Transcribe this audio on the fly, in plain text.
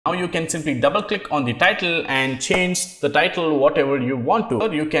Now you can simply double click on the title and change the title whatever you want to.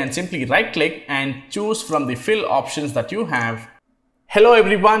 Or you can simply right click and choose from the fill options that you have. Hello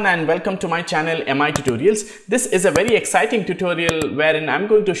everyone and welcome to my channel MiTutorials. This is a very exciting tutorial wherein I'm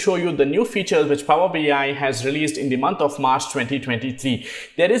going to show you the new features which Power BI has released in the month of March 2023.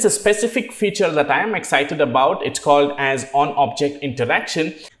 There is a specific feature that I am excited about. It's called as on-object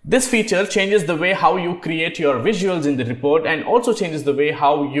interaction. This feature changes the way how you create your visuals in the report and also changes the way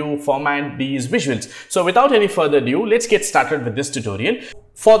how you format these visuals. So without any further ado, let's get started with this tutorial.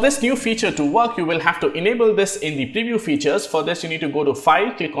 For this new feature to work, you will have to enable this in the preview features. For this, you need to go to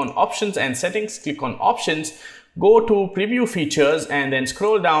File, click on Options and Settings, click on Options, go to Preview Features and then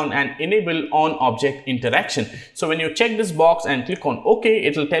scroll down and enable on-object interaction. So when you check this box and click on OK,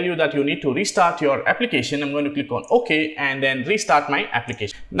 it will tell you that you need to restart your application. I'm going to click on OK and then restart my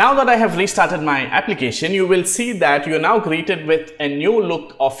application. Now that I have restarted my application, you will see that you are now greeted with a new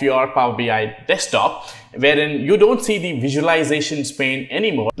look of your Power BI desktop, wherein you don't see the visualizations pane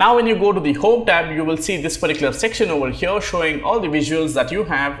anymore. Now when you go to the home tab, you will see this particular section over here showing all the visuals that you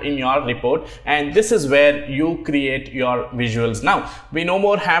have in your report, and this is where you create your visuals. Now we no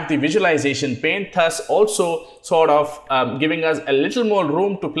more have the visualization pane, thus also sort of giving us a little more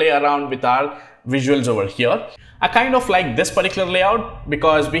room to play around with our visuals over here. I kind of like this particular layout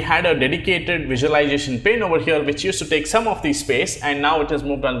because we had a dedicated visualization pane over here which used to take some of the space, and now it has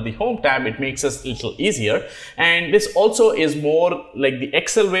moved on to the home tab. It makes us a little easier, and this also is more like the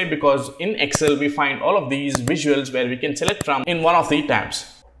Excel way because in Excel we find all of these visuals where we can select from in one of the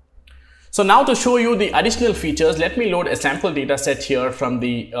tabs. So now to show you the additional features, let me load a sample data set here from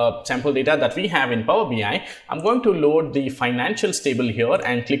the sample data that we have in Power BI. I'm going to load the financials table here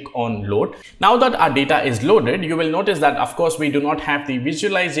and click on load. Now that our data is loaded, you will notice that of course we do not have the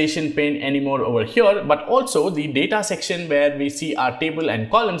visualization pane anymore over here, but also the data section where we see our table and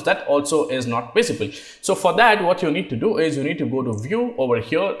columns, that also is not visible. So for that, what you need to do is you need to go to view over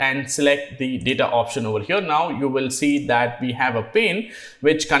here and select the data option over here. Now you will see that we have a pane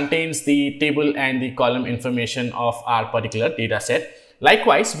which contains the table and the column information of our particular data set.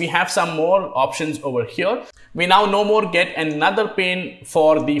 Likewise, we have some more options over here. We now no more get another pane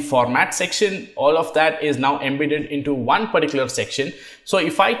for the format section. All of that is now embedded into one particular section. So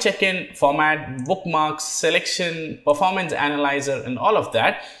if I check in format, bookmarks, selection, performance analyzer and all of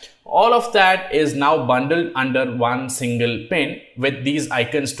that is now bundled under one single pane with these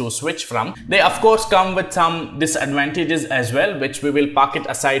icons to switch from. They of course come with some disadvantages as well, which we will park it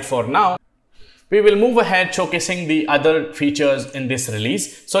aside for now. We will move ahead showcasing the other features in this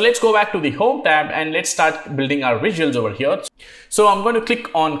release. So let's go back to the home tab and let's start building our visuals over here. So I'm going to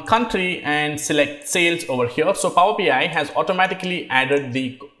click on country and select sales over here. So Power BI has automatically added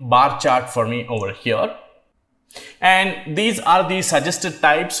the bar chart for me over here. And these are the suggested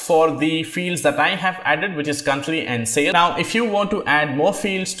types for the fields that I have added, which is country and sales. Now, if you want to add more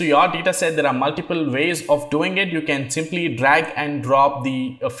fields to your data set, there are multiple ways of doing it. You can simply drag and drop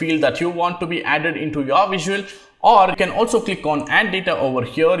the field that you want to be added into your visual, or you can also click on add data over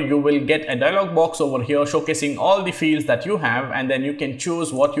here. You will get a dialog box over here showcasing all the fields that you have, and then you can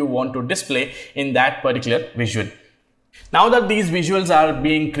choose what you want to display in that particular visual. Now that these visuals are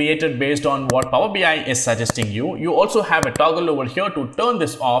being created based on what Power BI is suggesting you also have a toggle over here to turn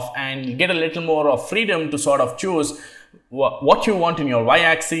this off and get a little more of freedom to sort of choose what you want in your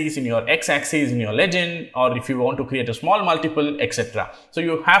y-axis, in your x-axis, in your legend, or if you want to create a small multiple, etc. So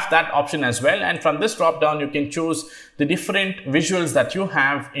you have that option as well, and from this drop down you can choose the different visuals that you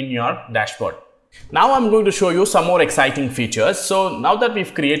have in your dashboard. Now I'm going to show you some more exciting features. So now that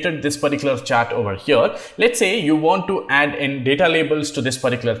we've created this particular chart over here, let's say you want to add in data labels to this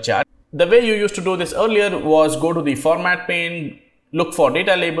particular chart. The way you used to do this earlier was go to the format pane, look for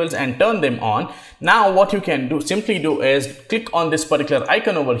data labels and turn them on. Now what you can simply do is click on this particular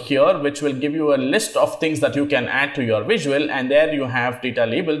icon over here, which will give you a list of things that you can add to your visual, and there you have data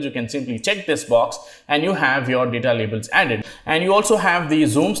labels. You can simply check this box and you have your data labels added. And you also have the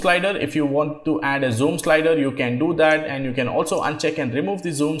zoom slider. If you want to add a zoom slider, you can do that, and you can also uncheck and remove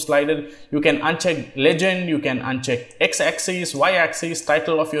the zoom slider. You can uncheck legend, you can uncheck x-axis, y-axis,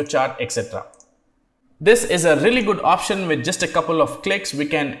 title of your chart, etc. This is a really good option. With just a couple of clicks, we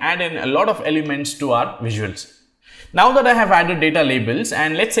can add in a lot of elements to our visuals. Now that I have added data labels,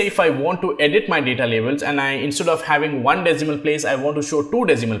 and let's say if I want to edit my data labels and instead of having one decimal place, I want to show two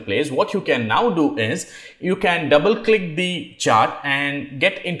decimal place, what you can now do is you can double click the chart and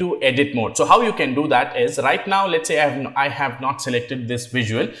get into edit mode. So how you can do that is, right now, let's say I have not selected this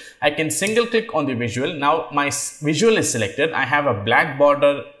visual. I can single click on the visual. Now my visual is selected. I have a black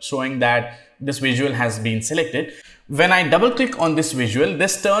border showing that this visual has been selected. When I double click on this visual,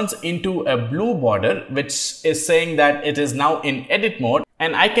 this turns into a blue border, which is saying that it is now in edit mode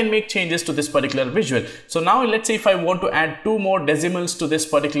and I can make changes to this particular visual. So now let's say if I want to add 2 more decimals to this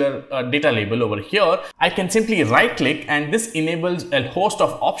particular data label over here, I can simply right click and this enables a host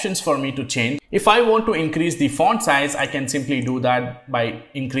of options for me to change. If I want to increase the font size, I can simply do that by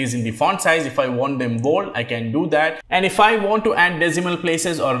increasing the font size. If I want them bold, I can do that. And if I want to add decimal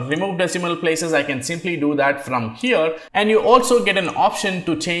places or remove decimal places, I can simply do that from here. And you also get an option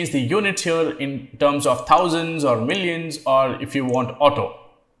to change the units here in terms of thousands or millions, or if you want auto.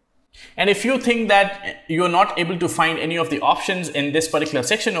 And if you think that you're not able to find any of the options in this particular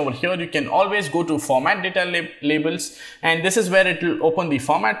section over here, you can always go to format data labels, and this is where it will open the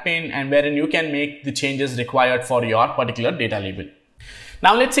format pane and wherein you can make the changes required for your particular data label.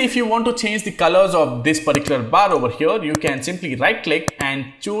 Now let's say if you want to change the colors of this particular bar over here, you can simply right click and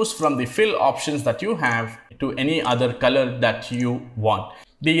choose from the fill options that you have to any other color that you want.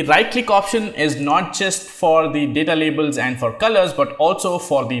 The right click option is not just for the data labels and for colors, but also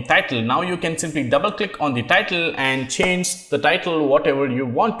for the title. Now you can simply double click on the title and change the title whatever you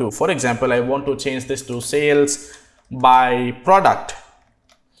want to. For example, I want to change this to sales by product.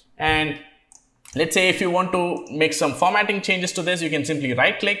 And let's say if you want to make some formatting changes to this, you can simply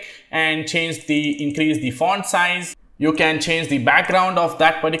right click and increase the font size. You can change the background of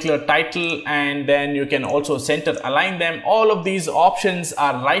that particular title, and then you can also center align them. All of these options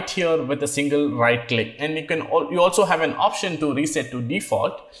are right here with a single right click, and you also have an option to reset to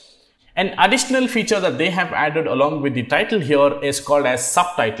default. An additional feature that they have added along with the title here is called as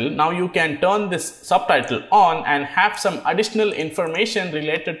subtitle. Now you can turn this subtitle on and have some additional information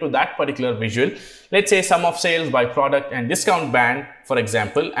related to that particular visual. Let's say sum of sales by product and discount band, for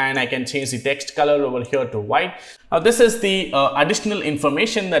example, and I can change the text color over here to white. Now this is the additional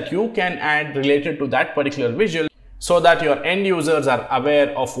information that you can add related to that particular visual so that your end users are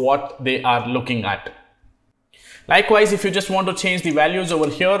aware of what they are looking at. Likewise, if you just want to change the values over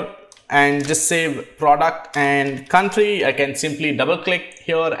here and just say product and country, I can simply double click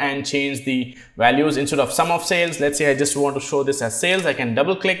here and change the values. Instead of sum of sales, let's say I just want to show this as sales, I can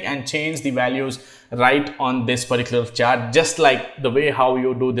double click and change the values right on this particular chart, just like the way how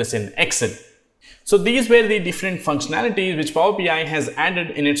you do this in Excel. So these were the different functionalities which Power BI has added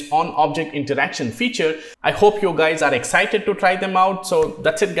in its on-object interaction feature. I hope you guys are excited to try them out. So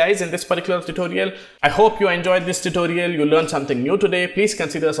that's it guys in this particular tutorial. I hope you enjoyed this tutorial. You learned something new today. Please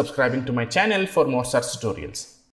consider subscribing to my channel for more such tutorials.